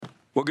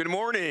Well, good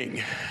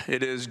morning.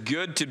 It is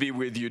good to be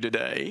with you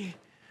today,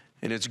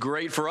 and it's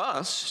great for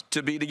us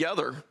to be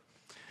together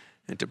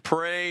and to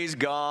praise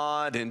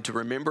God and to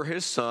remember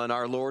His Son,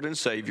 our Lord and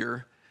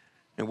Savior,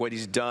 and what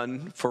He's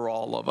done for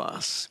all of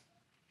us.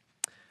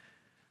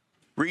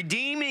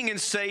 Redeeming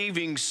and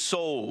saving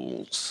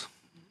souls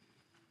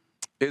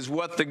is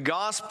what the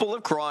gospel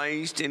of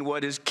Christ and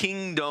what His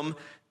kingdom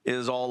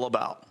is all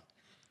about.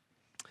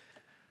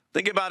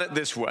 Think about it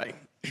this way.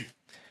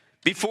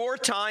 Before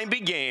time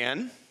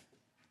began,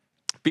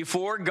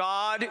 before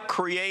God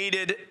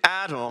created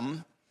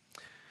Adam,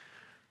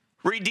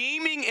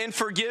 redeeming and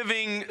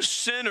forgiving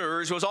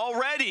sinners was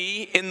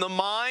already in the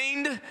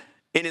mind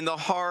and in the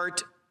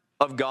heart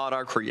of God,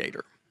 our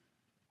Creator.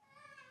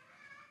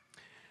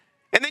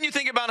 And then you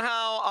think about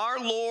how our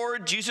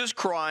Lord Jesus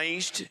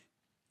Christ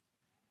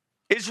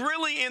is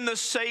really in the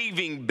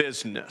saving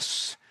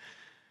business.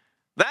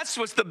 That's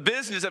what the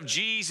business of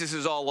Jesus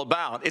is all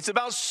about. It's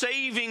about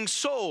saving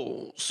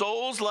souls,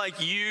 souls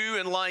like you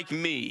and like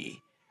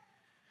me.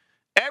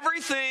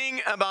 Everything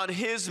about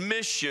His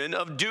mission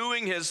of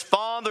doing His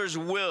Father's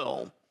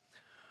will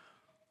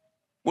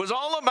was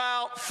all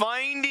about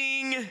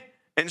finding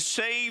and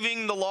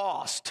saving the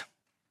lost,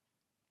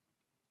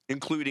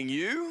 including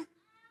you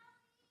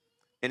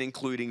and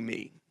including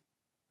me.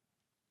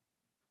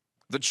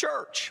 The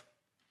church,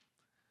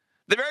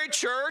 the very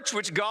church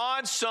which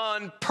God's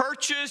Son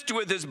purchased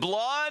with His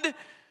blood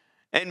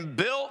and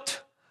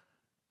built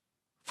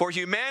for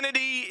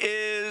humanity,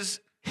 is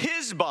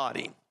His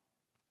body.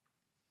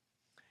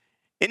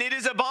 And it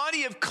is a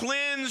body of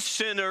cleansed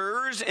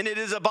sinners, and it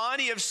is a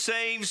body of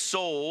saved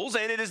souls,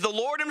 and it is the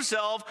Lord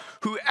Himself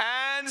who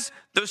adds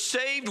the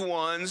saved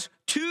ones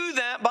to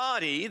that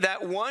body,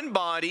 that one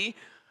body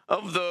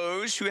of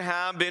those who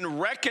have been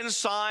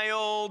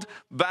reconciled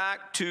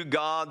back to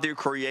God, their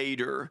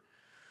Creator.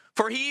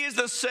 For He is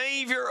the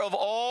Savior of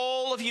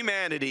all of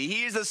humanity.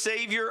 He is the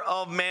Savior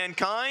of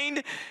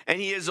mankind, and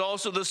He is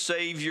also the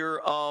Savior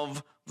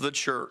of the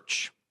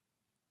church.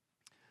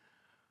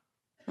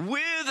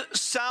 With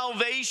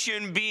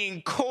salvation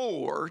being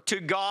core to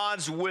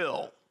God's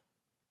will,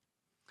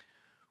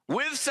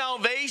 with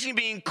salvation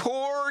being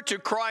core to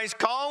Christ's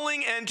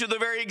calling and to the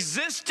very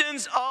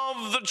existence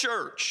of the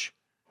church,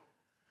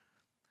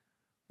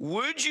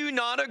 would you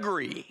not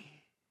agree?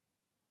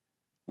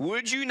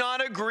 Would you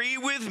not agree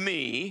with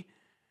me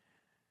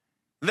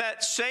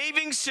that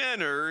saving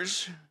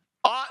sinners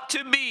ought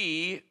to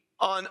be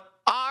on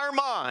our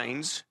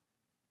minds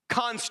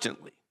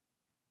constantly?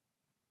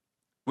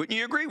 Wouldn't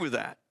you agree with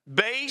that?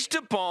 Based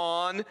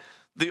upon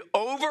the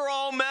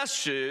overall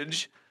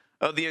message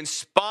of the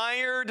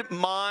inspired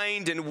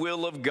mind and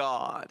will of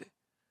God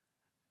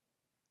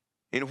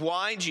and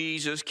why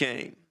Jesus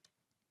came.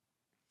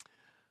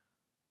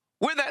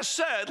 With that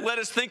said, let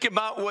us think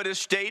about what is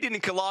stated in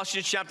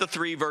Colossians chapter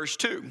 3, verse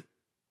 2.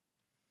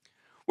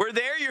 Where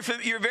there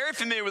you're very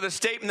familiar with a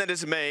statement that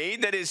is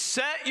made, that is,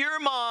 set your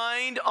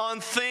mind on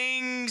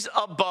things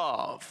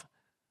above,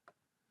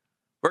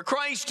 where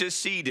Christ is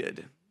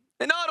seated,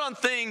 and not on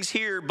things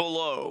here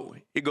below,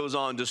 it goes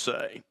on to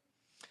say.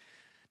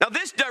 Now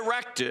this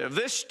directive,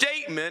 this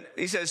statement,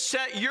 he says,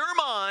 set your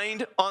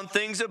mind on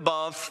things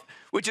above,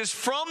 which is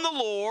from the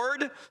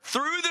Lord,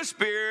 through the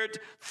Spirit,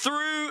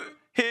 through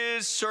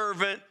His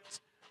servant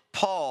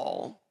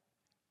Paul,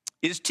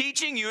 is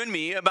teaching you and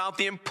me about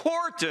the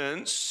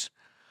importance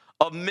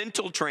of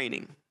mental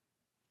training.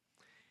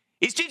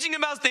 He's teaching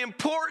about the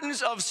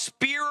importance of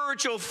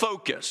spiritual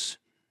focus.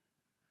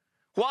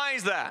 Why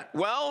is that?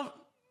 Well,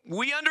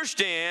 we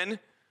understand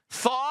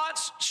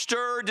thoughts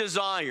stir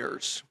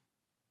desires,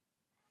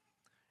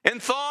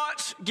 and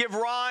thoughts give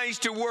rise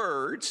to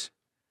words,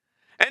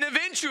 and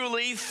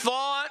eventually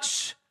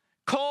thoughts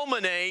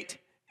culminate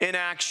in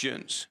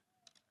actions.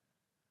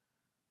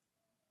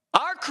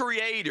 Our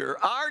Creator,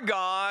 our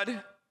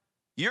God,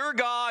 your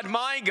God,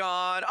 my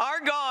God,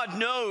 our God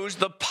knows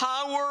the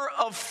power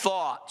of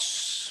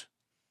thoughts.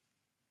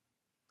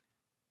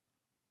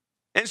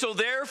 And so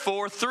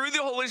therefore, through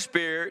the Holy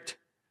Spirit,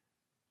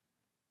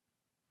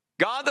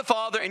 God the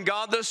Father and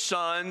God the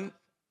Son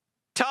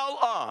tell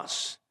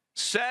us,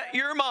 set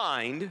your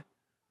mind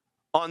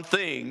on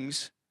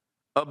things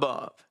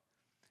above.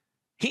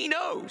 He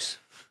knows.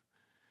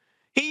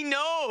 He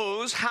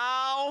knows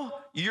how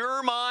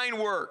your mind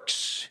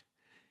works.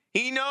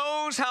 He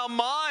knows how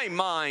my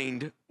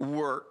mind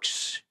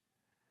works,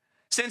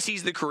 since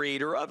He's the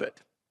creator of it.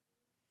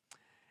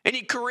 And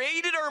He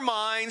created our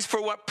minds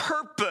for what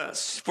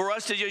purpose? For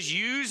us to just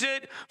use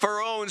it for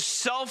our own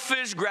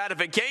selfish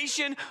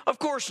gratification? Of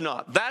course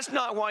not. That's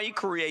not why He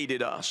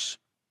created us.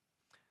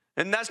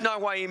 And that's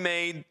not why He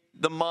made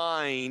the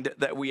mind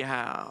that we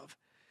have.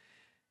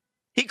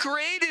 He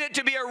created it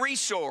to be a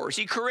resource.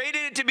 He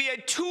created it to be a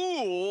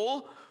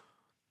tool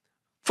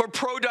for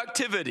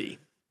productivity.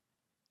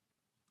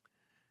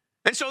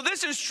 And so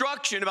this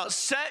instruction about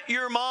set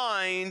your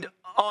mind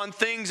on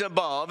things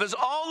above is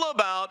all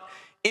about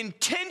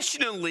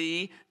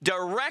intentionally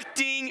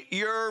directing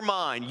your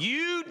mind.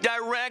 You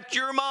direct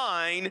your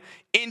mind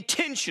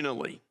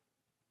intentionally.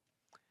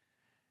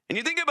 And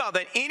you think about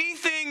that,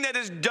 anything that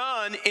is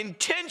done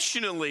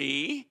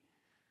intentionally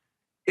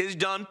is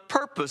done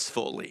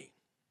purposefully.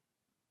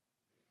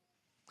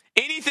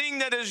 Anything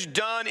that is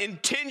done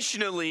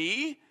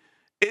intentionally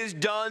is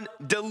done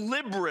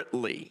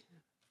deliberately.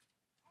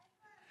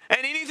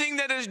 And anything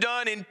that is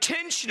done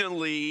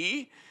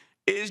intentionally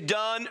is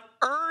done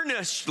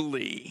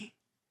earnestly.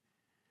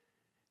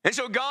 And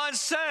so God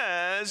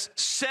says,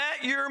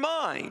 set your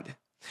mind.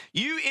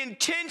 You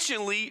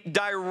intentionally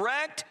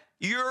direct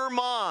your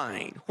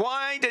mind.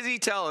 Why does he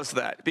tell us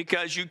that?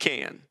 Because you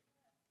can.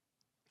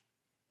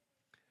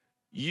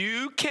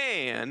 You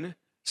can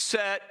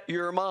set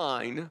your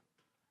mind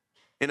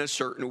in a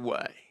certain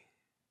way.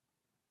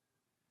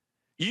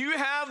 You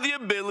have the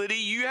ability,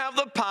 you have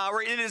the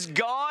power. It is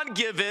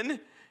God-given,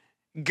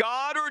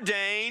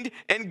 God-ordained,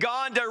 and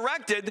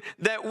God-directed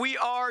that we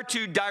are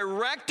to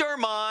direct our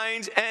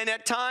minds, and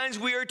at times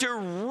we are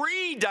to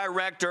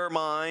redirect our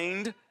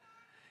mind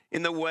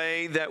in the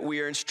way that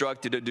we are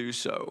instructed to do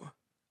so.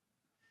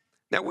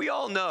 Now, we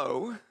all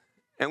know,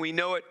 and we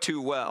know it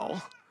too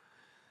well,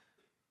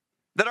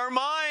 that our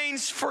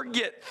minds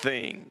forget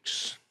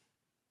things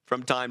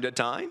from time to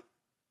time.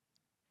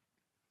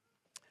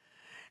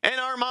 And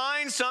our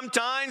minds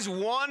sometimes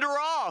wander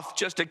off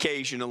just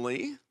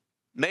occasionally,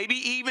 maybe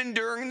even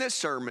during this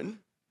sermon.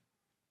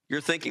 You're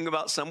thinking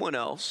about someone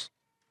else.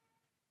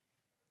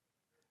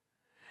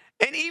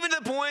 And even to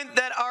the point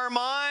that our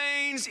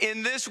minds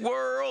in this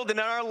world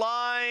and in our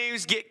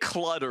lives get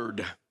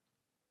cluttered.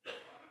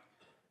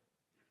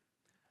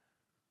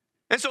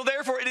 And so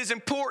therefore it is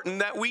important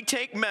that we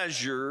take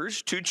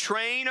measures to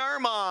train our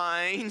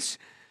minds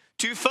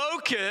to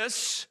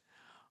focus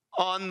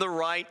on the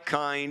right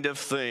kind of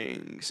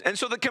things. And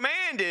so the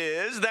command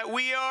is that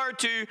we are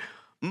to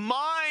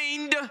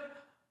mind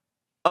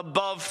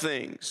above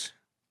things.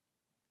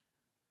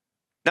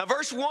 Now,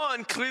 verse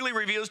 1 clearly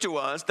reveals to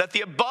us that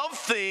the above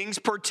things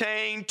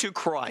pertain to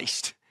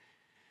Christ.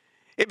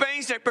 It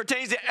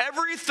pertains to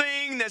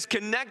everything that's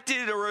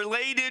connected or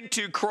related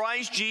to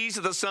Christ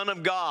Jesus, the Son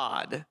of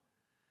God.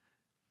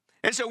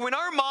 And so when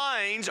our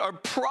minds are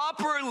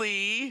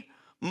properly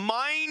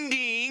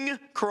minding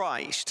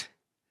Christ,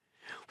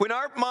 when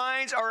our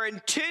minds are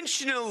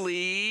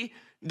intentionally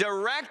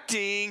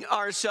directing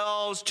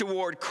ourselves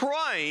toward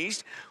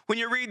Christ, when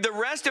you read the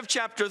rest of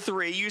chapter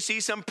 3, you see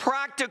some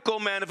practical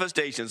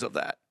manifestations of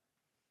that.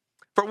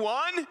 For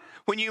one,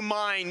 when you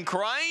mind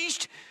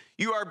Christ,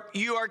 you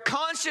are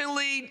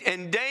constantly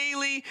and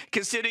daily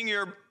considering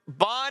your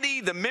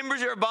body, the members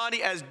of your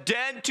body, as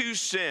dead to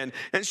sin.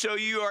 And so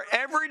you are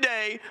every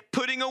day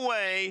putting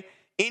away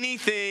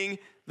anything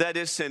that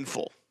is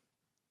sinful.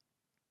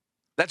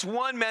 That's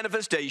one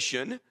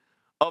manifestation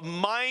of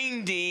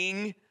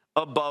minding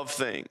above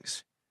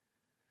things.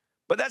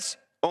 But that's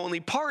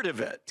only part of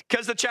it,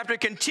 because the chapter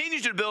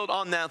continues to build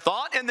on that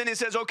thought, and then it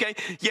says, okay,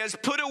 yes,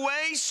 put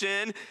away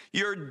sin.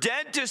 You're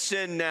dead to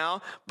sin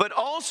now, but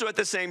also at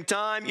the same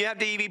time, you have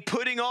to be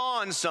putting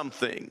on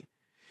something.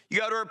 You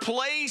got to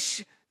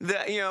replace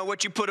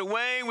what you put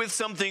away with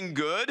something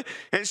good.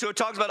 And so it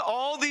talks about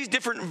all these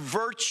different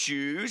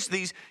virtues,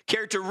 these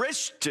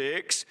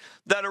characteristics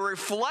that are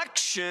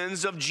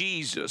reflections of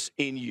Jesus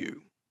in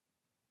you.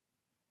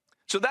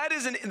 So that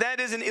is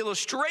an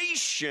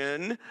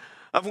illustration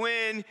of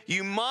when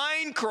you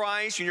mind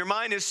Christ, when your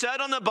mind is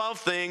set on above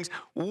things,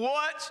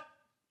 what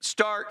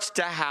starts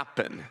to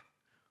happen?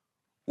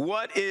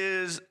 What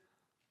is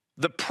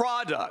the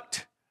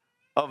product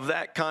of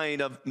that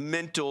kind of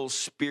mental,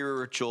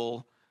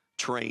 spiritual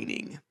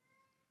training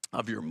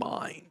of your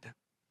mind?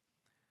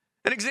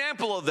 An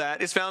example of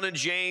that is found in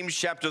James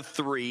chapter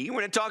 3,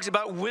 when it talks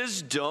about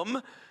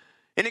wisdom,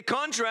 and it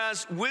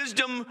contrasts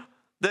wisdom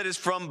that is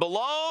from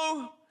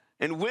below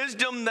and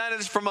wisdom that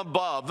is from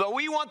above. But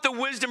we want the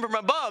wisdom from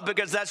above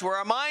because that's where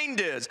our mind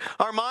is.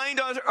 Our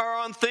mind are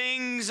on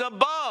things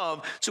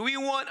above. So we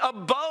want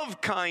above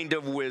kind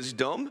of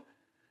wisdom.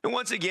 And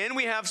once again,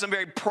 we have some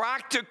very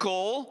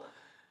practical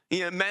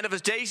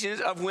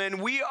manifestations of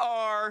when we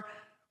are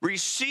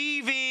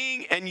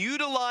receiving and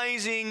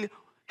utilizing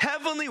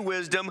heavenly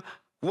wisdom.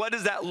 What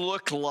does that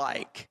look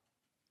like?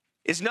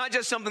 It's not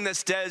just something that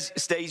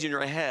stays in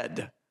your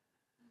head.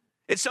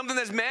 It's something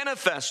that's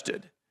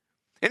manifested.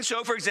 And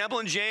so, for example,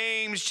 in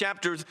James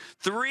chapter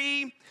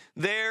 3,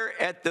 there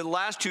at the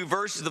last two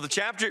verses of the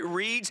chapter, it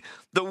reads,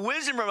 the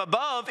wisdom from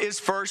above is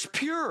first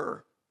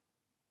pure.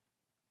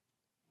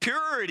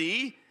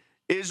 Purity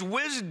is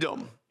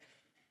wisdom.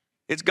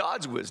 It's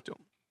God's wisdom.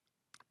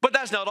 But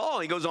that's not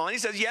all. He goes on. He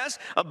says, yes,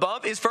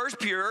 above is first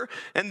pure,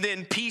 and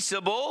then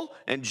peaceable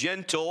and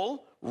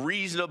gentle,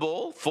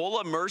 reasonable, full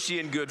of mercy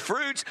and good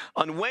fruits,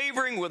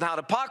 unwavering, without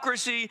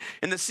hypocrisy,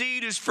 and the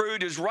seed whose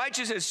fruit is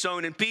righteous is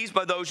sown in peace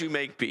by those who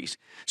make peace.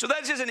 So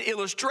that's just an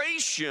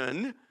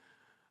illustration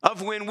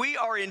of when we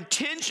are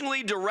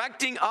intentionally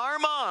directing our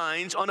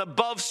minds on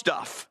above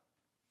stuff.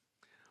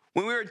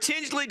 When we're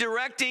intentionally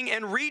directing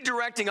and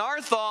redirecting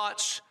our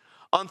thoughts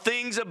on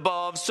things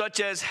above, such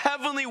as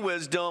heavenly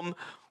wisdom,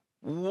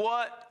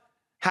 what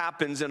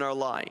happens in our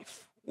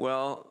life?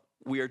 Well,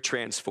 we are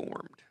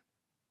transformed.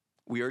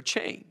 we are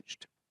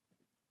changed.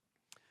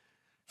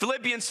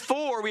 Philippians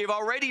 4, we have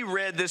already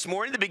read this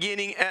morning, the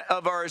beginning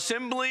of our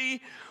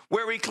assembly,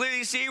 where we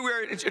clearly see we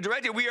are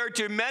directed, we are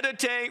to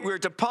meditate, we are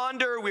to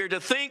ponder, we are to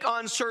think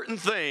on certain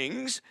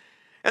things.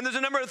 And there's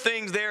a number of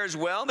things there as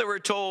well that we're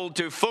told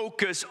to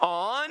focus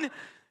on,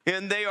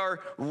 and they are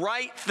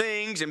right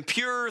things and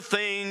pure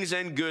things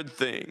and good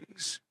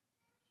things.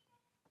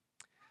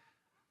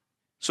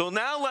 So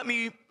now let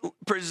me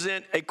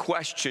present a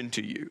question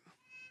to you.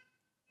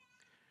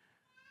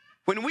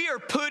 When we are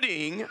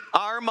putting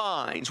our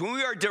minds, when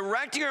we are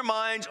directing our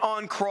minds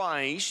on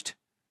Christ,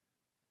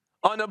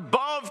 on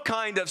above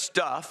kind of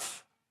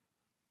stuff,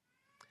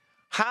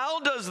 how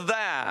does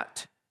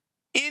that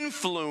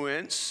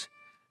influence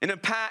and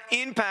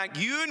impact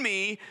you and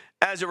me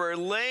as it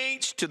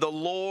relates to the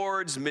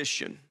Lord's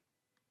mission?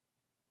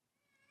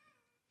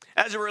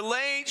 As it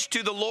relates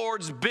to the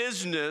Lord's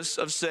business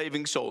of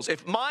saving souls?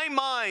 If my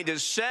mind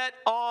is set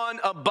on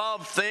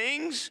above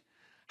things,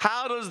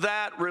 how does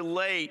that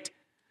relate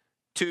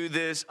to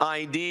this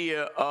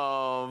idea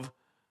of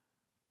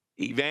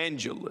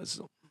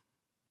evangelism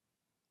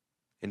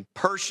and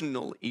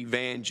personal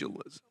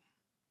evangelism?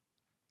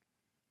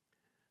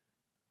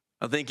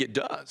 I think it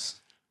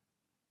does.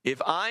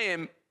 If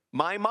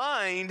my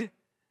mind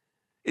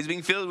is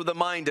being filled with the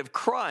mind of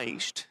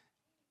Christ,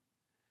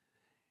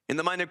 and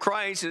the mind of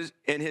Christ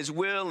and his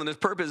will and his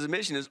purpose, his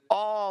mission is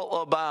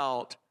all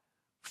about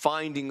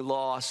finding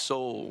lost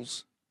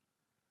souls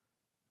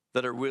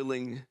that are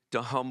willing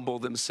to humble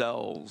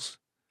themselves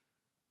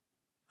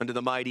under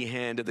the mighty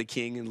hand of the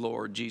King and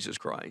Lord Jesus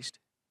Christ,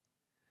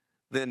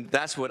 then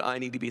that's what I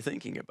need to be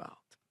thinking about.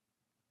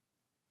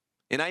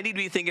 And I need to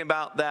be thinking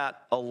about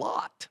that a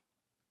lot.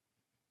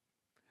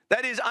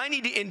 That is, I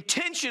need to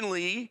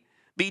intentionally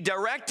be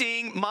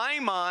directing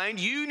my mind.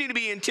 You need to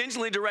be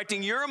intentionally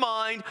directing your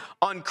mind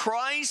on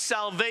Christ's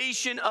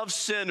salvation of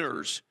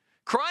sinners.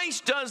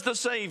 Christ does the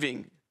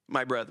saving,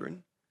 my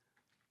brethren.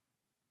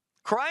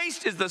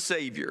 Christ is the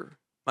Savior,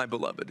 my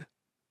beloved,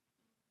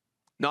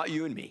 not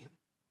you and me.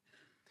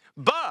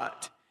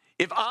 But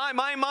if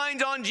my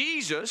mind's on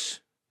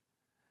Jesus,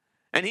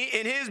 and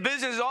his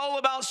business is all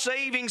about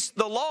saving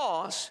the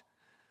lost,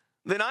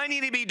 then I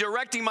need to be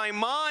directing my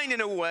mind in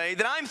a way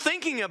that I'm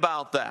thinking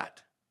about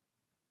that.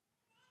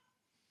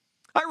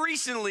 I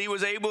recently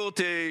was able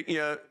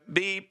to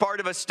be part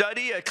of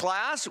a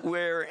class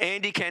where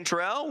Andy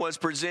Cantrell was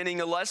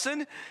presenting a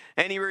lesson,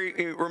 and he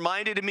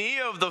reminded me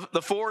of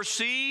the 4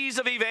 C's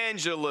of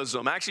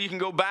evangelism. Actually, you can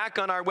go back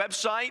on our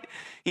website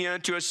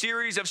to a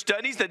series of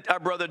studies that our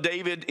brother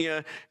David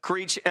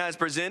Creech has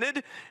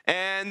presented,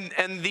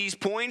 and these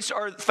points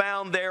are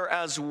found there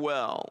as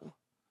well.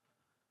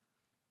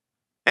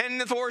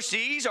 And the 4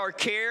 C's are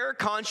care,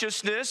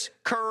 consciousness,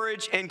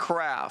 courage, and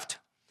craft.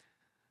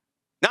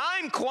 Now,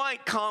 I'm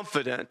quite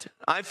confident,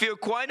 I feel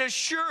quite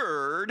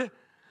assured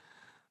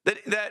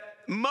that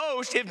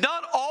most, if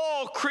not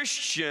all,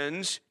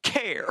 Christians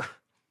care.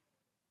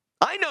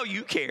 I know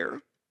you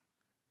care.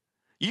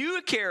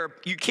 You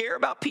care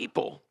about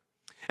people,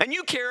 and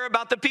you care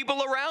about the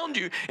people around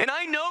you, and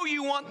I know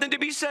you want them to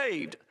be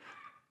saved.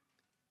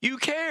 You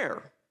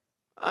care.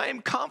 I am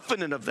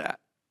confident of that.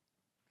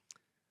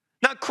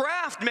 Now,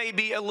 craft may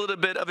be a little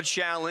bit of a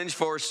challenge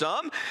for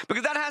some,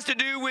 because that has to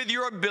do with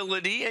your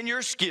ability and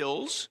your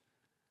skills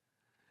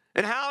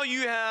and how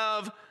you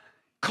have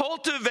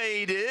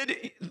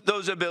cultivated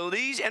those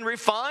abilities and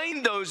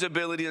refined those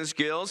abilities and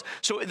skills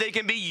so they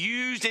can be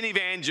used in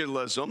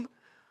evangelism.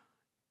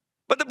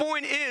 But the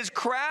point is,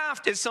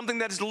 craft is something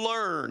that is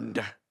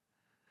learned.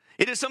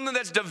 It is something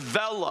that's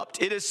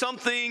developed. It is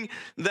something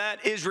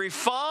that is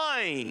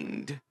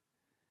refined.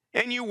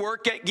 And you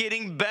work at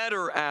getting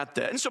better at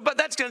that. And so, but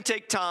that's going to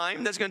take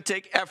time. That's going to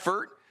take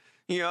effort.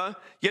 You have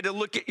to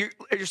look at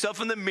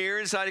yourself in the mirror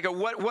and decide to go,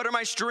 what are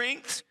my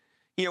strengths?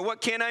 What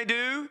can I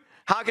do?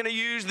 How can I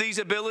use these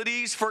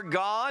abilities for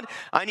God?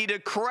 I need to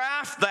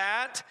craft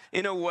that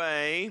in a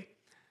way,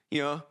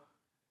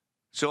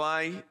 so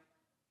I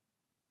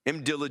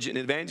am diligent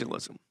in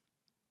evangelism.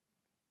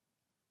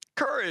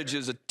 Courage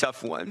is a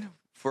tough one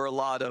for a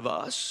lot of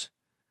us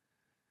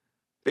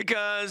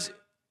because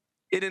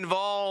it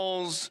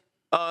involves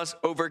us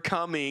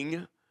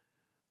overcoming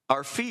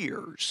our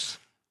fears.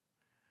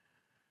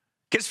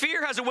 Because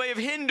fear has a way of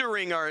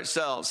hindering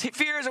ourselves.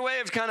 Fear has a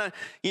way of kind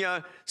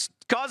of,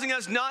 causing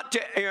us not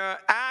to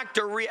act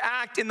or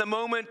react in the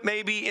moment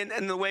maybe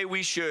in the way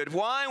we should.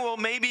 Why? Well,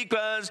 maybe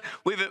because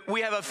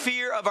we have a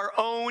fear of our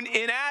own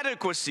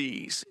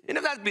inadequacies. And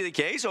if that be the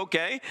case,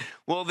 okay,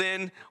 well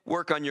then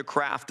work on your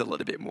craft a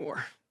little bit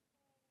more.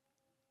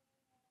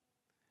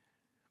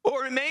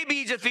 Or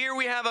maybe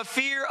we have a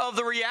fear of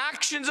the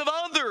reactions of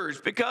others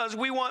because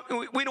we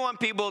don't want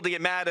people to get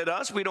mad at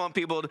us. We don't want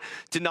people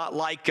to not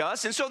like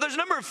us. And so there's a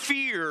number of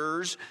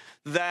fears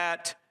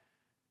that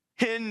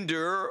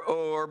hinder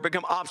or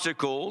become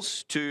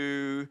obstacles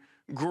to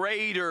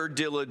greater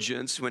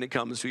diligence when it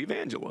comes to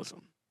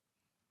evangelism.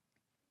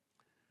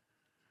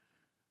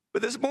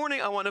 But this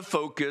morning I want to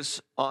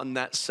focus on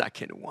that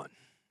second one.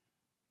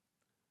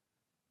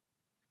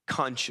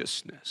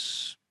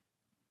 Consciousness.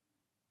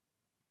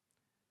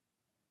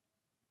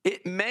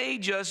 it may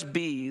just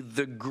be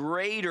the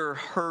greater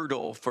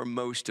hurdle for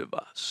most of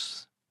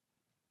us.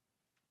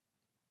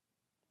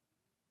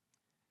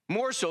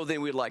 More so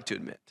than we'd like to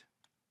admit.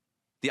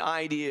 The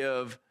idea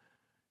of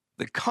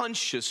the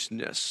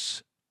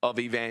consciousness of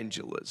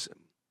evangelism.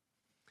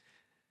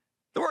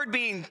 The word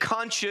being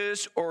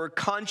conscious or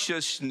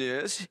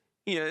consciousness,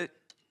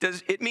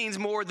 it means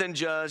more than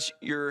just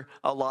you're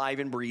alive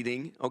and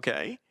breathing,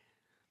 okay?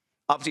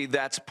 Obviously,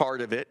 that's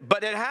part of it.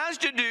 But it has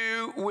to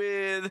do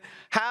with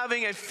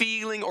having a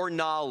feeling or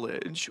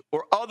knowledge,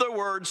 or other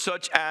words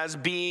such as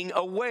being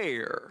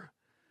aware,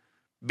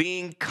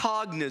 being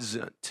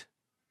cognizant.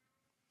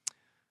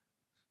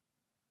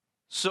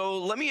 So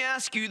let me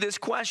ask you this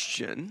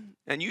question,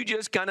 and you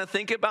just kind of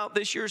think about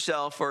this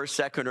yourself for a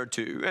second or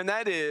two, and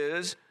that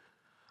is,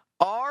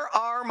 are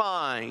our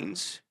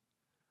minds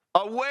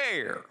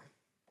aware?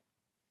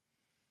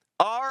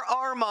 Are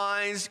our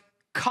minds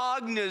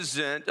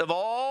cognizant of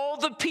all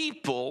the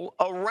people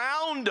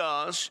around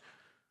us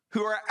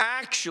who are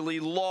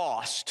actually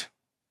lost?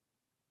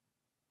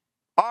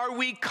 Are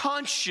we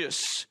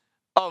conscious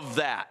of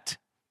that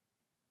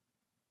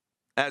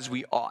as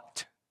we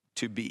ought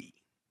to be?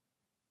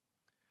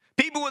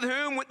 People with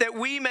whom that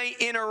we may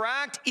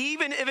interact,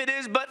 even if it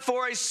is but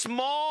for a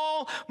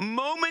small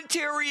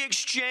momentary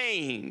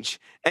exchange,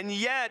 and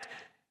yet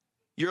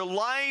your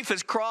life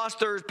has crossed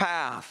their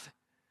path.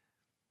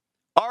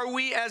 Are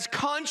we as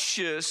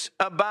conscious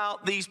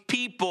about these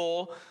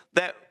people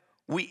that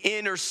we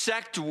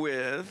intersect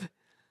with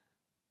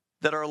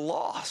that are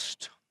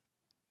lost?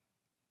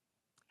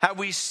 Have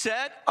we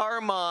set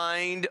our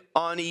mind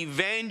on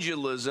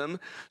evangelism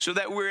so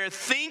that we're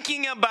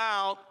thinking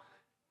about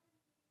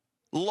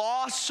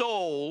lost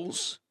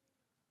souls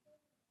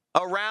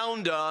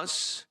around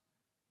us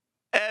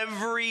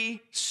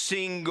every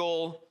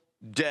single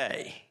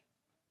day?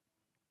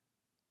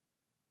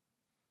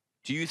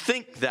 Do you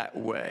think that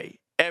way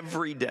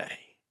every day?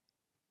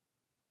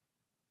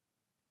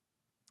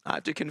 I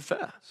have to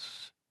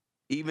confess,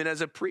 even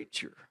as a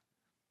preacher,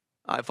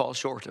 I fall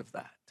short of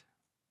that.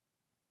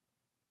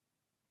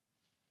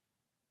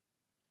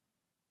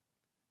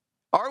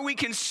 Are we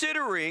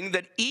considering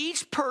that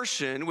each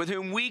person with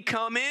whom we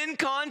come in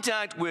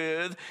contact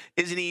with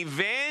is an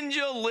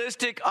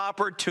evangelistic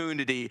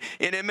opportunity?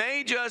 And it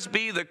may just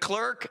be the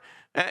clerk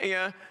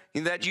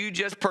that you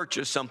just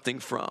purchased something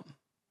from.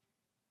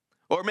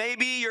 Or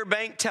maybe your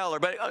bank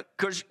teller. But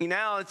because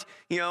now it's,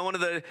 one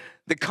of the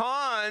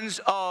cons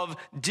of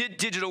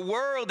digital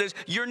world is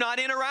you're not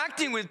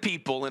interacting with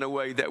people in a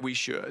way that we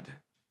should.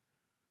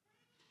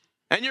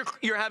 And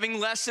you're having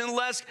less and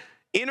less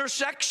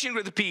intersection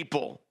with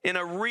people in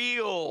a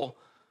real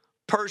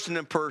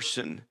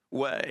person-to-person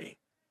way.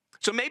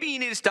 So maybe you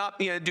need to stop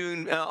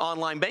doing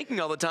online banking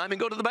all the time and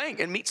go to the bank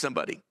and meet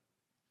somebody.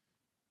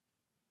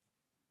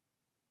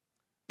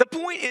 The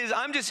point is,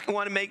 I'm just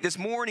want to make this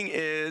morning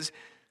is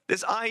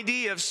this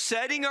idea of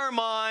setting our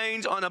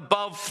minds on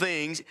above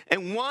things,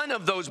 and one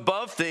of those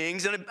above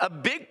things, and a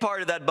big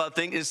part of that above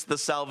thing is the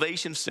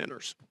salvation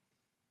sinners.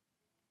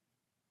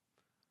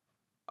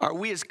 Are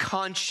we as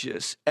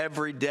conscious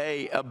every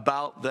day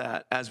about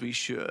that as we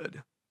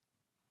should?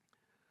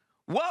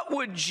 What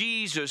would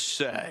Jesus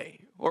say,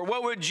 or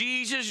what would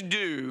Jesus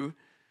do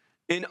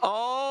in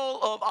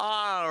all of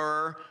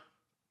our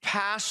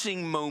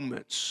passing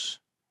moments?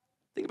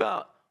 Think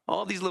about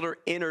all these little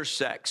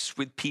intersects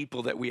with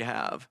people that we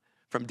have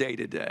from day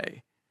to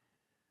day.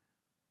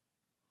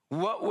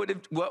 What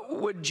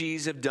would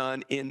Jesus have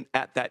done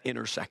at that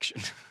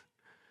intersection?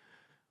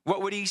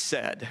 What would he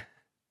said?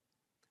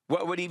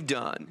 What would he have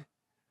done?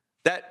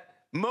 That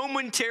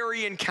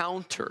momentary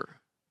encounter.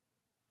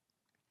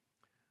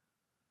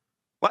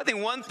 Well, I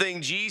think one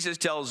thing Jesus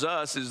tells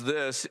us is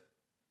this.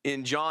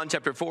 In John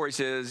chapter 4, he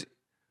says,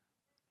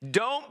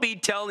 don't be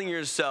telling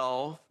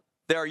yourself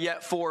there are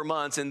yet 4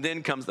 months and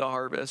then comes the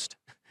harvest.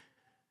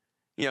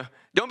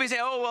 Don't be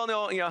saying, oh, well,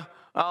 no,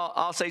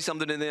 I'll say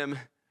something to them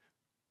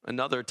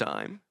another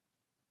time.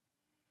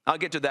 I'll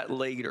get to that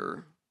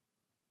later.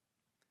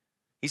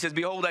 He says,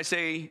 behold, I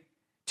say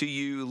to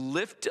you,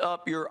 lift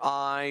up your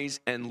eyes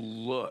and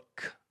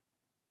look.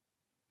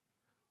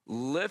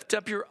 Lift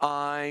up your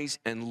eyes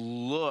and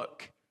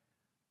look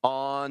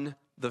on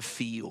the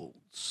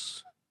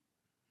fields.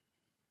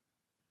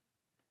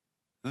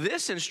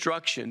 This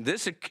instruction,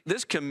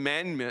 this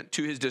commandment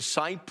to his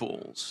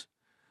disciples,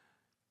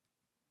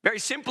 very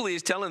simply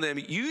is telling them,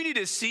 you need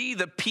to see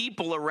the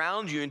people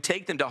around you and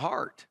take them to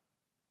heart.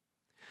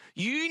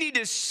 You need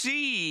to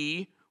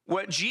see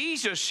what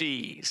Jesus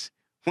sees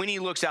when he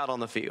looks out on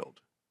the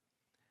field.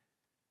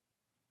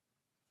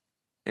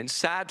 And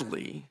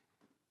sadly,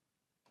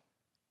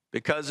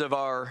 because of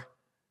our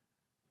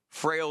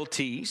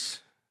frailties,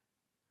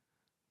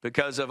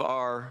 because of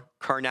our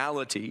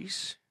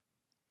carnalities,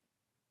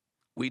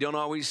 we don't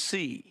always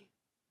see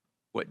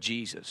what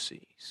Jesus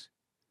sees.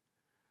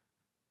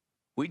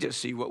 We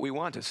just see what we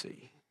want to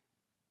see.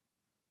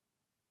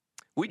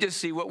 We just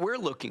see what we're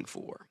looking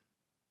for.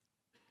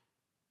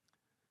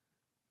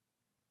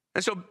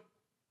 And so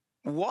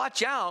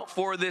watch out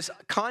for this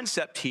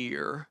concept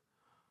here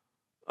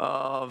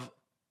of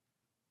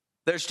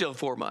there's still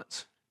 4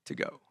 months to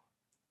go.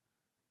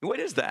 What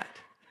is that?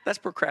 That's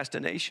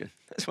procrastination.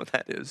 That's what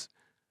that is.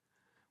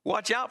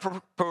 Watch out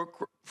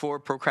for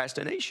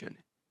procrastination.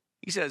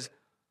 He says,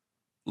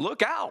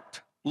 look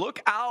out,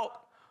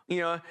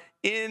 in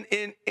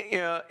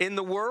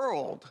the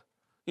world.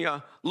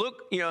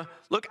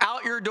 Look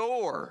out your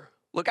door,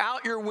 look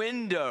out your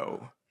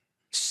window.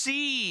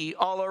 See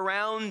all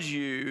around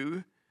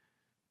you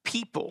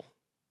people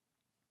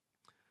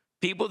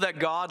that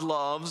God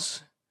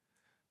loves,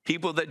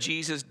 people that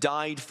Jesus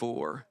died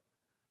for,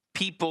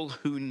 people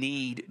who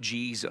need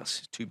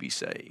Jesus to be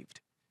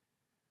saved.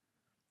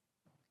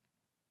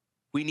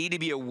 We need to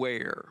be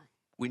aware.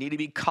 We need to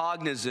be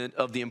cognizant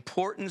of the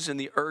importance and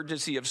the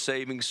urgency of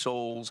saving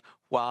souls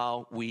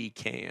while we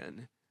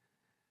can.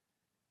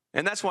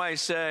 And that's why I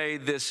say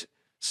this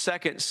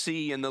second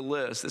C in the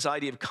list, this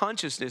idea of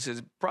consciousness,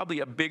 is probably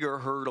a bigger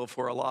hurdle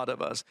for a lot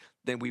of us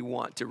than we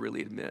want to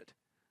really admit.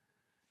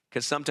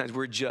 Because sometimes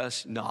we're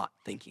just not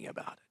thinking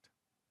about it.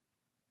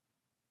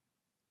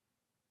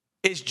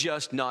 It's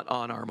just not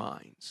on our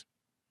minds,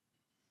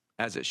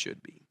 as it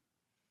should be.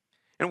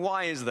 And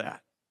why is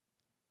that?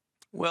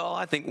 Well,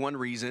 I think one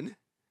reason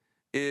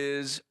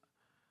is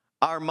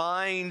our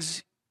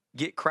minds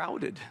get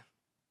crowded.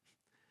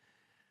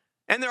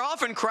 And they're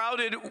often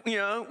crowded,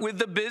 with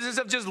the business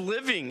of just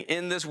living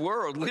in this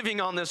world,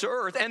 living on this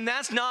earth, and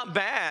that's not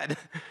bad.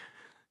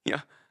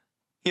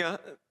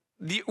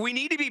 We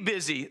need to be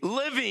busy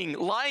living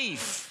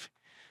life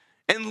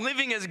and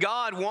living as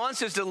God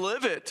wants us to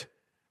live it,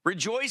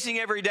 rejoicing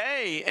every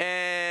day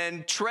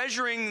and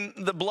treasuring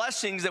the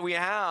blessings that we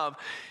have.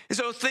 And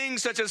so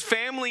things such as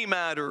family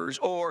matters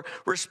or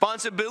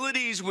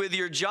responsibilities with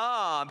your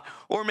job,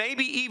 or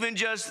maybe even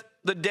just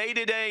the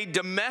day-to-day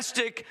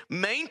domestic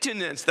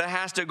maintenance that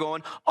has to go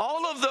on,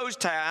 all of those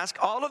tasks,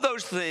 all of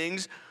those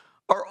things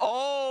are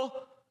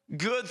all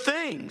good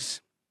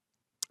things.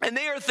 And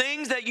they are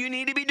things that you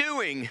need to be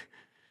doing.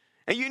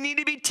 And you need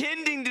to be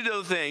tending to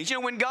those things.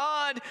 When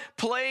God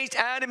placed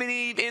Adam and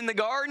Eve in the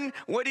garden,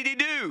 what did he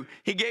do?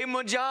 He gave them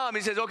a job.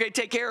 He says, okay,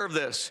 take care of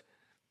this.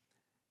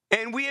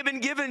 And we have been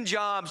given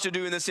jobs to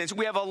do in this sense.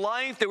 We have a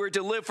life that we're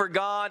to live for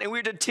God, and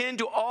we're to tend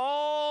to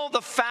all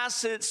the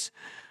facets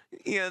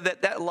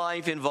that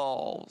life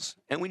involves.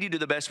 And we need to do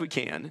the best we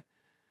can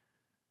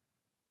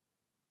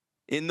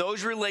in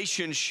those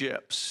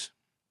relationships.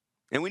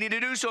 And we need to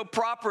do so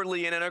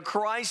properly and in a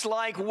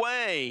Christ-like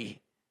way.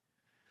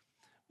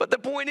 But the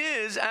point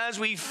is, as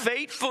we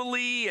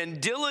faithfully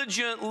and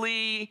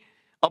diligently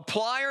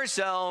apply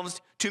ourselves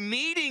to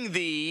meeting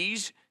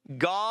these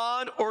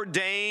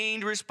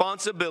God-ordained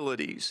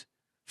responsibilities,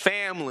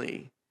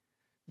 family,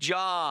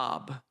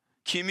 job,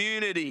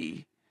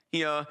 community,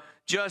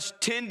 just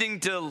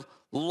tending to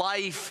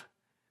life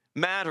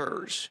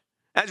matters.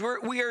 As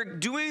we are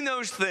doing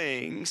those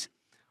things,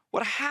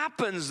 what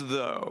happens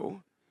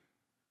though,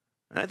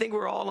 and I think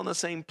we're all on the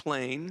same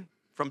plane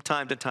from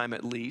time to time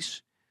at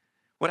least,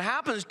 what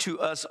happens to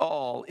us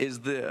all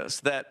is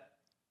this, that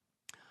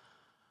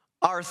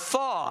our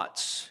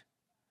thoughts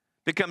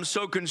become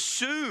so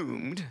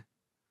consumed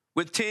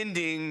with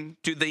tending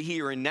to the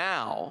here and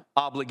now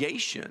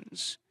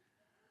obligations,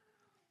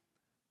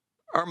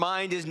 our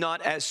mind is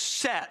not as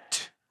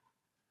set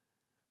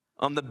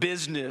on the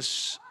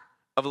business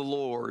of the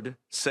Lord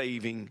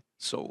saving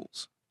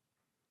souls.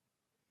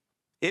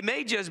 It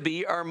may just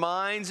be our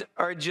minds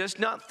are just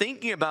not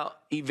thinking about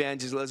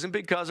evangelism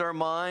because our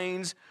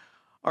minds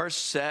are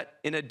set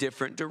in a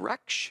different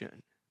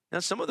direction. Now,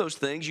 some of those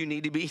things you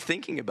need to be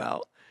thinking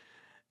about,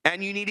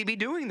 and you need to be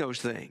doing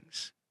those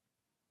things.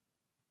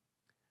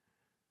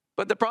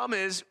 But the problem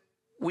is,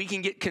 we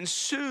can get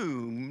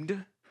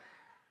consumed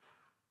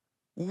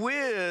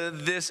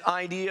with this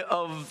idea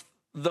of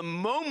the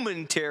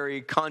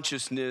momentary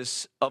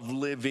consciousness of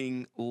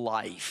living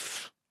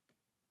life.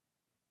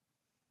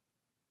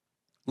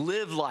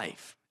 Live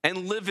life,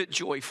 and live it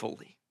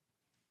joyfully,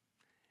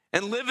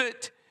 and live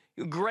it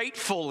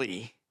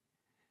gratefully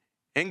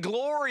and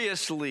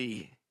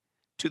gloriously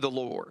to the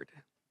Lord.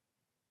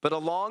 But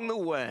along the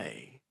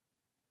way,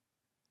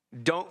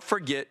 don't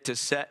forget to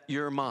set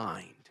your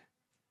mind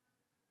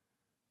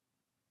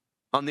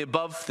on the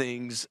above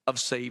things of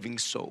saving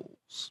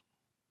souls.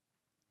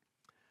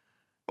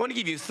 I want to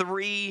give you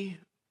 3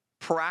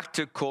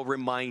 practical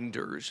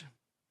reminders,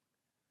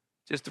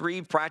 just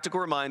 3 practical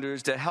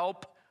reminders to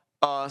help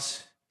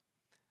us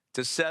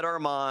to set our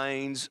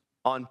minds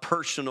on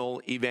personal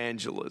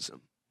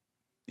evangelism.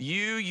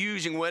 You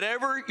using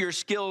whatever your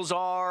skills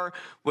are,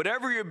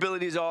 whatever your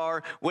abilities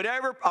are,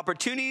 whatever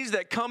opportunities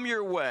that come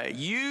your way,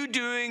 you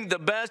doing the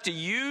best to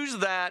use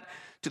that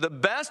to the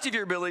best of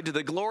your ability, to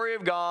the glory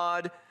of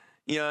God,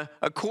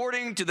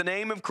 according to the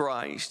name of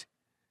Christ.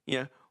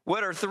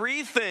 What are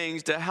 3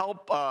 things to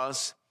help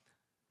us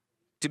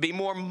to be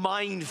more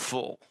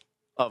mindful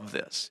of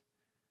this?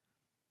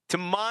 To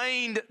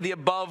mind the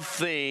above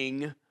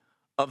thing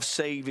of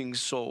saving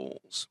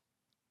souls.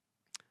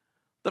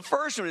 The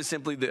first one is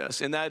simply this,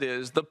 and that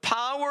is the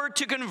power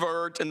to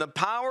convert and the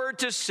power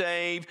to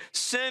save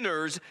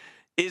sinners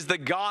is the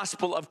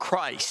gospel of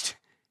Christ.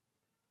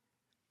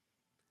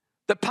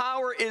 The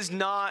power is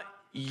not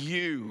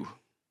you.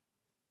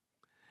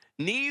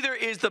 Neither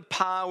is the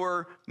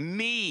power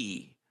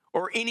me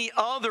or any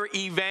other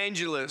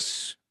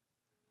evangelist.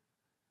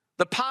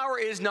 The power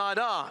is not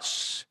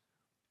us.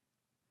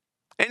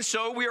 And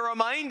so we are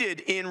reminded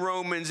in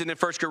Romans and in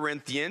 1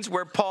 Corinthians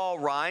where Paul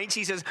writes,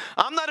 he says,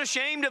 I'm not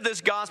ashamed of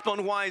this gospel.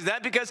 And why is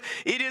that? Because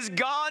it is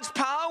God's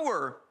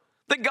power.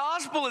 The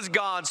gospel is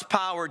God's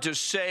power to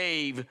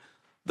save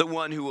the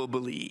one who will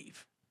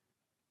believe.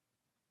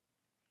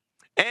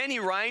 And he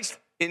writes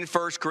in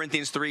 1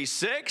 Corinthians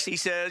 3:6, he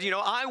says,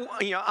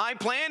 I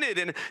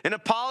planted and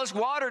Apollos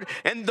watered,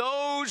 and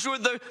those were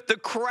the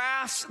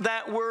crafts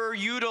that were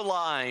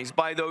utilized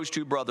by those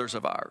two brothers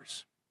of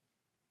ours.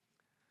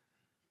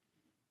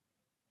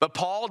 But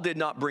Paul did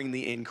not bring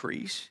the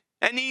increase,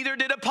 and neither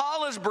did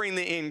Apollos bring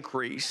the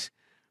increase.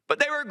 But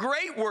they were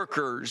great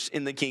workers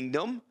in the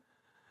kingdom,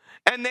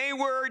 and they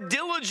were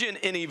diligent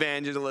in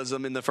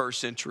evangelism in the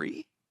first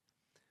century.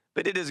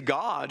 But it is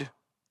God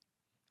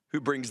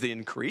who brings the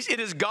increase. It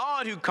is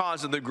God who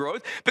causes the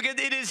growth, because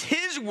it is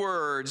his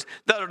words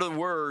that are the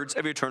words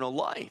of eternal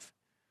life.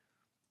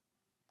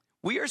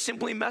 We are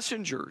simply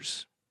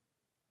messengers.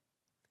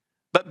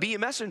 But be a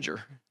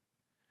messenger.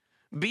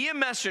 Be a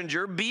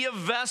messenger, be a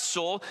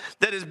vessel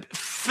that has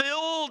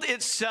filled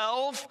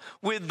itself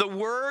with the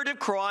word of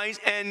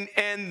Christ, and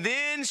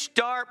then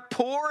start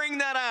pouring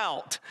that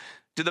out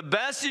to the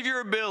best of your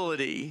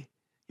ability.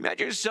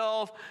 Imagine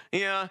yourself,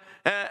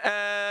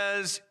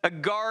 as a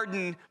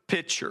garden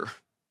pitcher,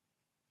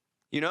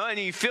 and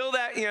you fill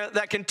that,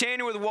 that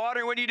container with water,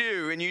 and what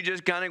do? And you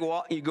just kind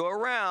of you go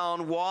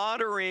around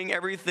watering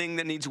everything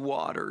that needs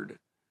watered.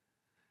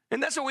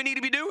 And that's what we need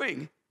to be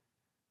doing.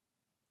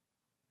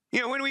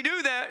 When we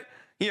do that,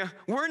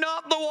 we're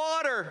not the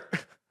water.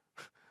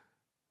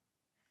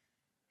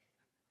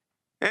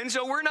 And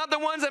so we're not the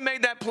ones that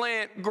made that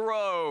plant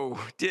grow,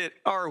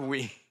 are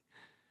we?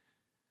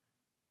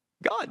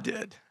 God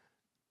did.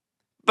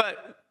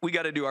 But we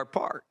got to do our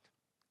part.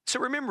 So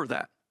remember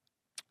that.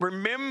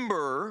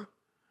 Remember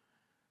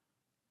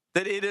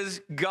that it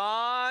is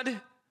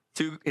God,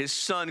 through his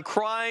Son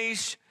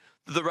Christ,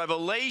 the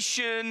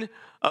revelation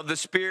of the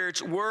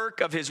Spirit's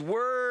work of his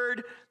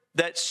word,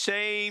 that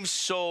saves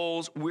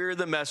souls. We're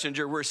the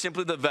messenger. We're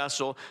simply the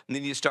vessel. And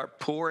then you start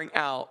pouring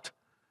out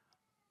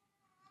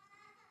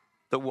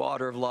the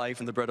water of life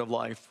and the bread of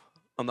life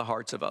on the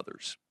hearts of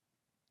others.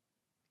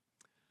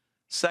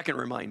 Second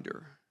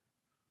reminder,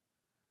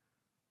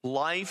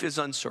 life is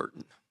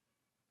uncertain.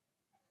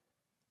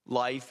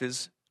 Life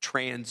is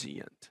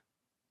transient.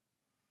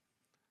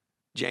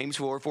 James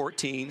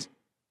 4:14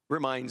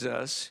 reminds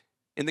us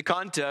in the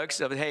context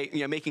of, hey,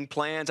 making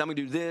plans. I'm going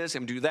to do this,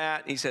 I'm going to do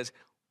that. And he says,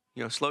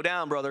 slow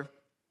down, brother.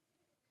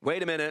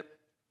 Wait a minute.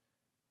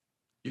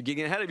 You're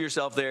getting ahead of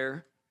yourself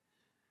there.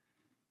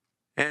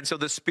 And so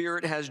the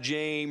Spirit has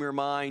James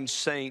remind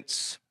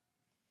saints,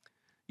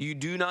 you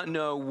do not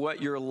know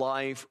what your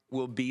life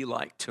will be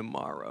like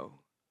tomorrow.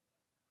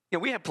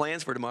 We have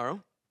plans for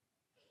tomorrow.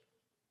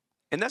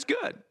 And that's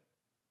good,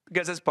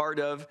 because that's part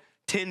of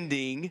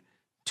tending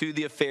to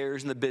the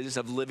affairs and the business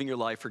of living your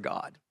life for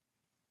God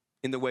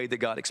in the way that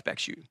God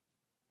expects you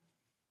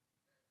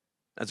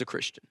as a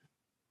Christian.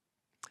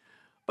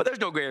 But there's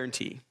no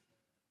guarantee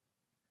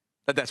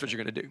that that's what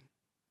you're going to do.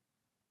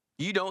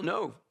 You don't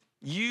know.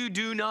 You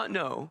do not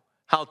know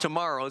how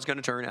tomorrow is going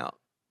to turn out.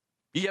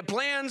 You have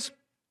plans,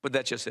 but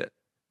that's just it.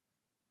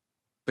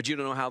 But you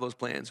don't know how those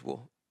plans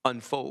will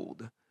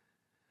unfold.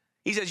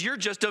 He says, you're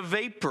just a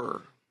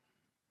vapor.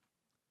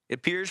 It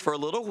appears for a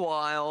little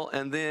while,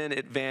 and then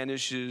it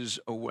vanishes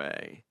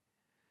away.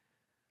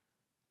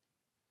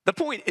 The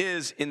point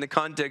is, in the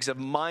context of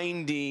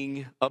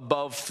minding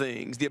above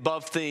things, the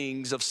above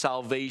things of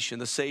salvation,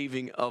 the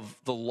saving of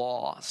the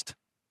lost.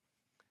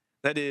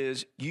 That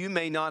is, you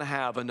may not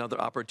have another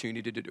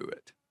opportunity to do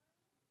it.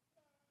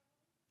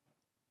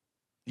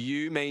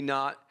 You may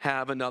not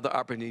have another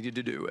opportunity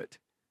to do it.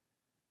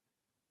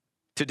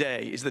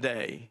 Today is the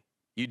day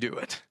you do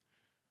it.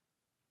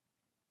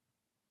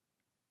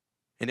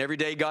 And every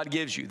day God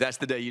gives you, that's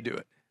the day you do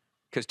it.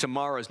 Because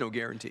tomorrow is no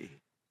guarantee.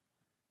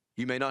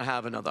 You may not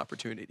have another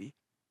opportunity.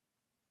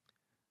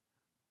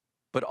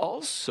 But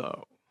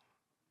also,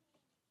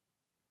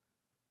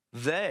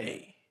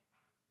 they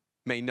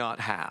may not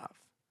have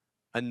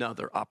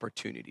another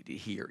opportunity to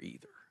hear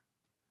either.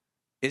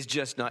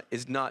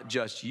 It's not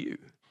just you.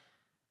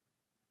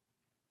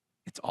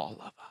 It's all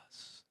of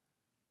us.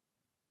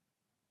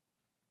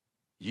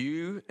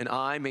 You and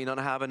I may not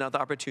have another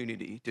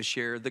opportunity to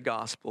share the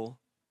gospel,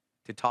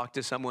 to talk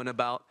to someone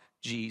about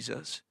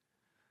Jesus,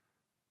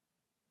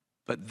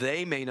 but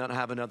they may not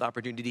have another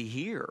opportunity to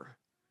hear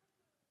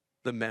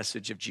the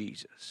message of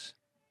Jesus,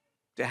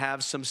 to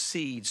have some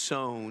seed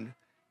sown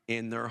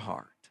in their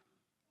heart.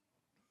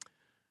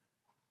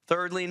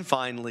 Thirdly and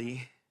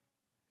finally,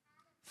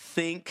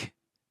 think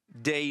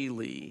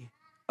daily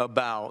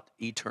about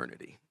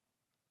eternity.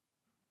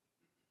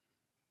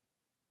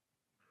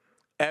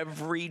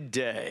 Every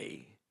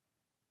day,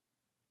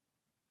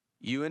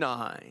 you and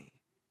I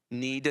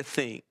need to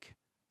think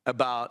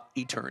about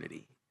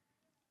eternity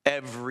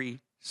every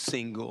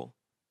single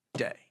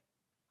day.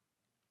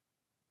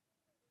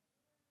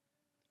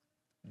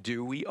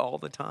 Do we all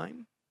the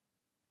time?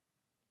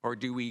 Or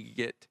do we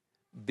get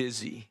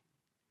busy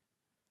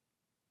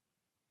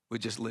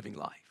with just living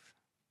life?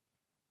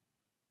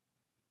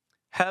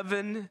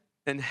 Heaven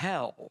and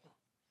hell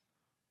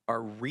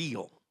are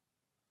real.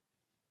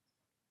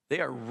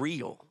 They are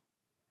real.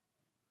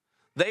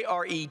 They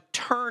are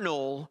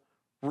eternal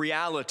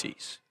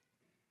realities.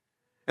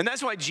 And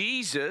that's why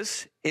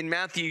Jesus, in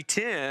Matthew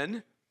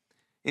 10,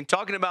 in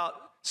talking about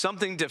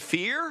something to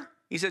fear,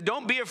 he said,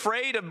 don't be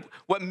afraid of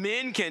what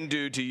men can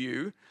do to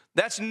you.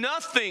 That's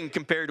nothing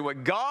compared to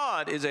what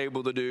God is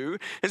able to do.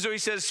 And so he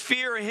says,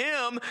 fear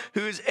him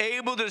who is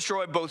able to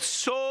destroy both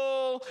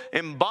soul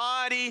and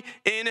body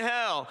in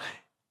hell.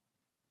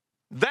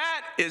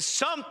 That is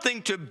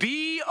something to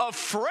be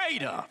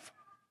afraid of.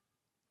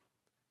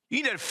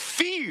 You need to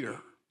fear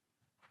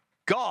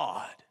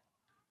God's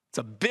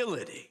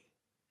ability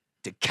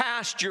to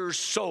cast your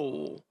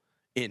soul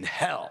in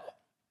hell.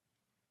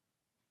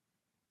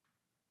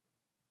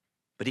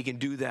 But he can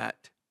do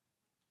that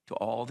to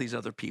all these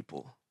other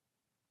people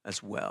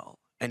as well.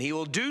 And he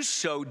will do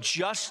so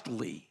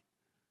justly.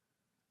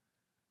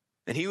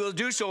 And he will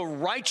do so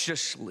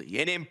righteously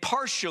and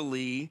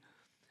impartially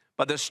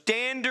by the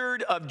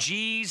standard of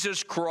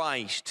Jesus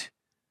Christ.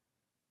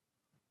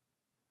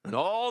 And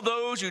all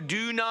those who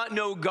do not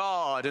know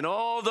God and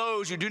all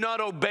those who do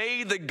not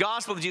obey the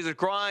gospel of Jesus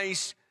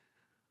Christ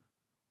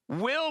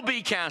will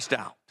be cast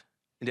out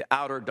into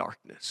outer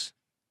darkness,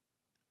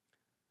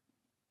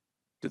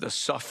 to the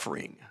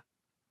suffering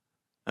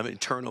of an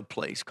eternal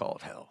place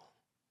called hell.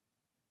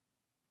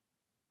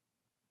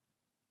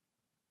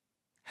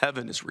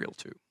 Heaven is real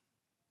too.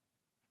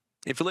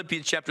 In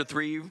Philippians chapter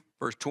 3,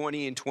 verse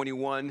 20 and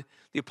 21,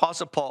 the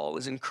Apostle Paul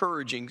is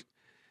encouraging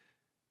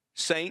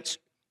saints,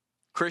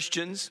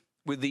 Christians,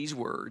 with these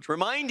words,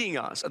 reminding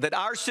us that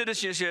our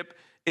citizenship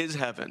is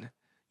heaven.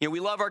 You know, we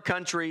love our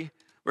country,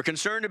 we're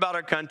concerned about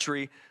our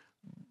country,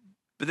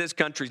 but this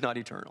country's not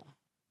eternal.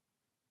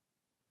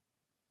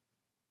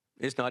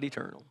 It's not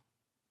eternal.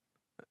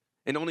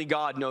 And only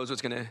God knows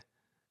what's going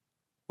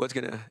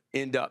to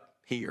end up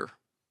here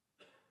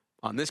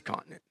on this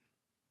continent.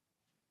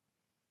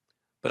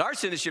 But our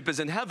citizenship is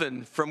in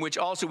heaven, from which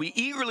also we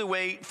eagerly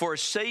wait for a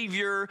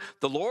Savior,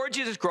 the Lord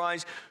Jesus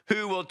Christ,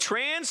 who will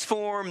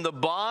transform the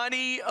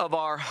body of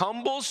our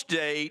humble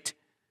state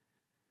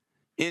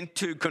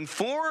into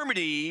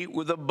conformity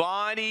with the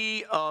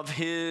body of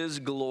his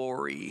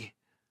glory.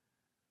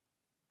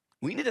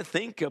 We need to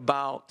think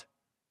about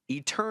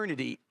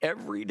eternity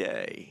every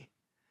day,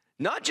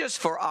 not just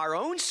for our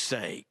own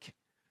sake,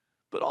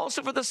 but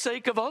also for the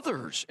sake of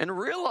others, and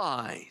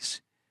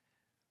realize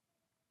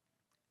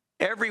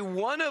every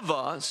one of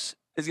us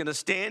is going to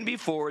stand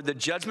before the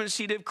judgment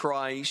seat of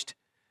Christ,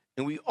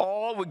 and we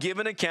all will give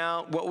an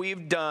account what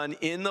we've done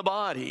in the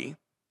body.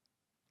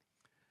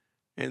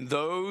 And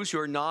those who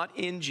are not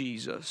in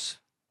Jesus,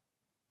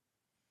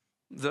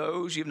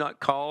 those who have not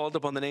called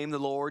upon the name of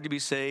the Lord to be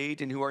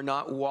saved, and who are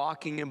not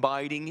walking and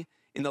abiding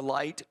in the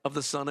light of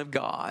the Son of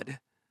God,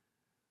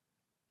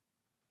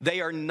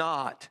 they are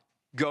not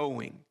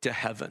going to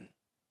heaven.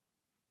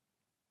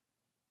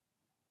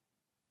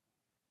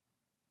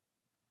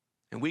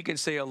 And we can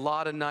say a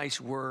lot of nice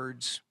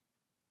words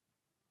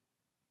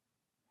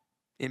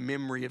in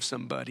memory of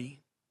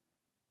somebody,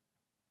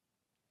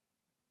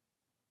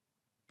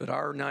 but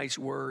our nice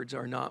words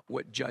are not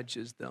what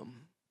judges them.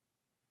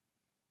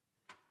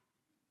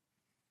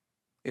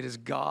 It is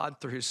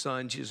God through his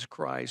Son, Jesus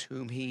Christ,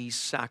 whom he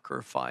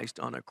sacrificed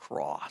on a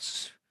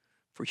cross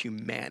for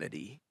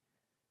humanity.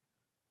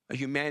 A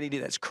humanity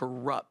that's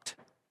corrupt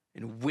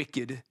and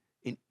wicked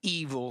and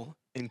evil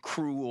and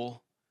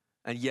cruel,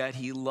 and yet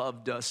he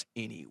loved us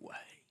anyway.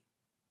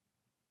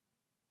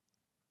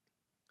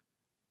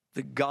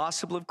 The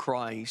gospel of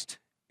Christ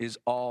is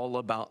all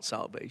about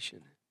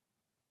salvation.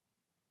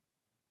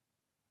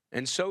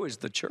 And so is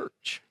the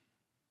church.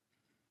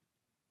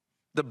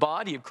 The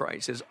body of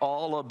Christ is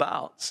all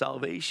about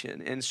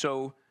salvation. And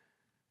so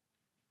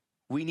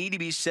we need to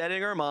be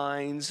setting our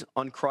minds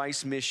on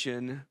Christ's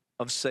mission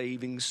of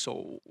saving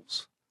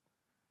souls.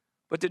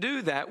 But to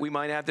do that, we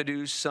might have to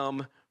do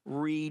some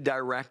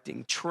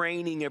redirecting,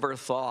 training of our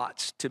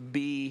thoughts to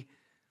be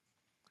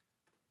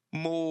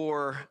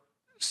more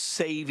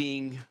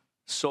saving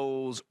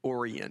souls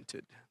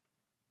oriented.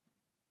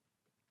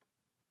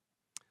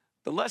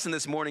 The lesson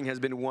this morning has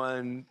been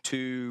one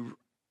to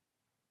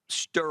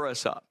stir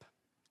us up,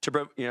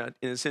 to, in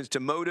a sense, to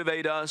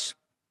motivate us,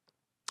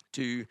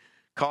 to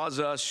cause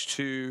us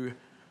to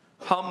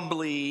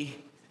humbly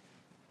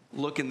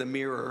look in the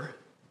mirror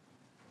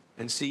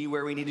and see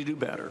where we need to do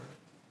better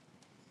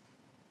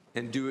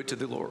and do it to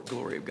the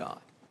glory of God.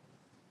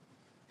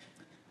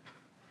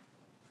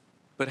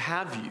 But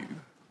have you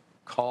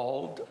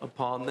called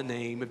upon the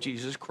name of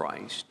Jesus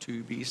Christ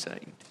to be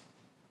saved?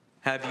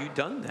 Have you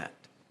done that?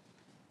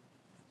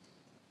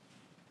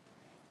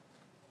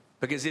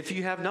 Because if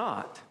you have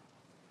not,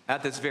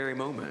 at this very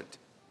moment,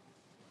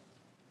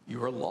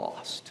 you are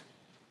lost.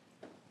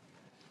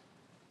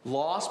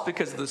 Lost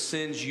because of the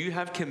sins you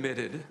have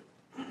committed.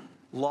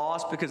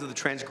 Lost because of the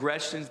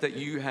transgressions that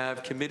you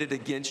have committed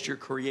against your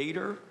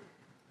Creator,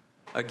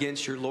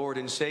 against your Lord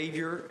and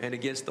Savior, and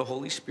against the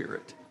Holy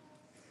Spirit.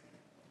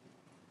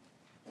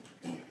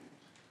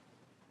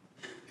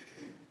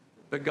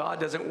 But God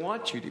doesn't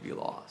want you to be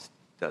lost,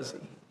 does He?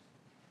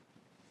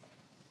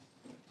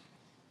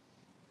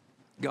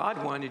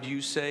 God wanted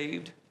you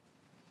saved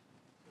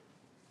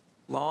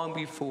long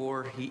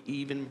before He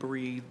even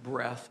breathed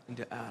breath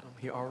into Adam.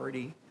 He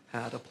already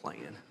had a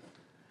plan.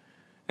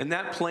 And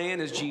that plan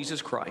is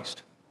Jesus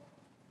Christ.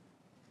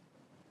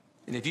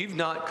 And if you've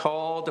not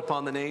called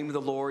upon the name of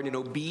the Lord in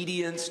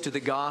obedience to the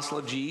gospel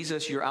of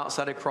Jesus, you're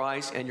outside of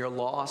Christ and you're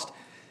lost.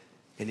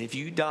 And if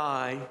you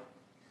die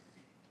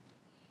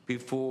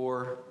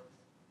before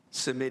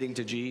submitting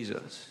to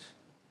Jesus,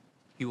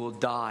 you will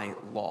die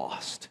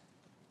lost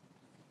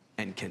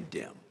and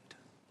condemned.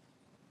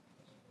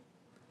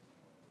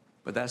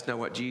 But that's not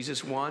what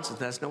Jesus wants, and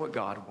that's not what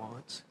God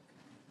wants.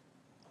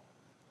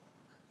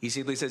 He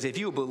simply says, if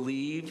you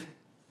believe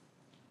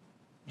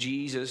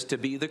Jesus to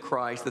be the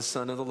Christ, the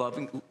Son of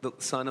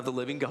the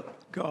living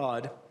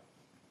God,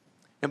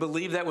 and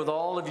believe that with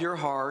all of your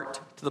heart,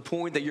 to the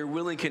point that you're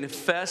willing to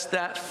confess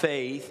that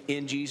faith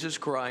in Jesus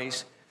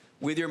Christ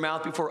with your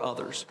mouth before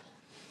others,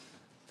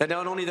 that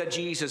not only that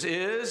Jesus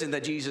is and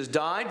that Jesus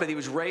died, but He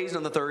was raised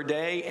on the third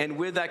day, and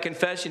with that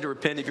confession to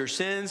repent of your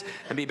sins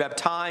and be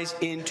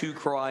baptized into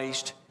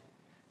Christ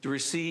to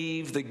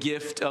receive the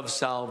gift of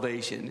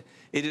salvation.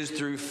 It is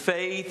through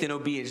faith and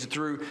obedience,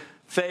 through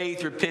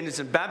faith, repentance,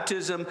 and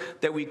baptism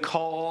that we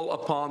call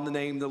upon the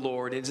name of the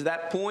Lord. It's at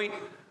that point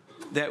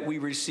that we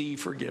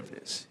receive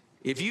forgiveness.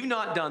 If you've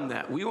not done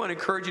that, we want to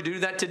encourage you to do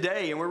that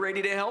today, and we're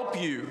ready to help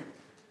you.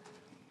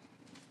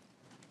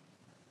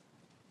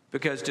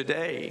 Because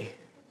today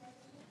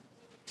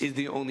is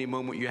the only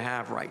moment you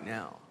have right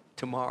now.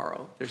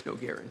 Tomorrow, there's no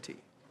guarantee.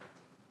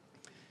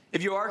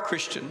 If you are a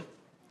Christian,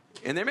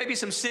 and there may be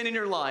some sin in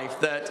your life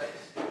that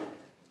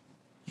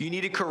you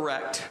need to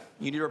correct,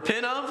 you need to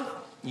repent of,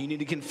 you need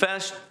to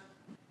confess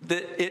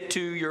it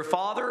to your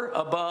Father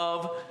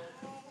above,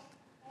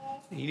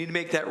 you need to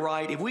make that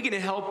right. If we can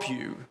help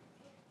you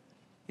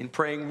in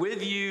praying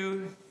with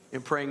you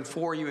and praying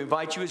for you,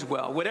 invite you as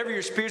well. Whatever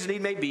your spiritual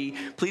need may be,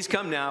 please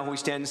come now when we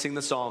stand and sing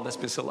the psalm that's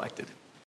been selected.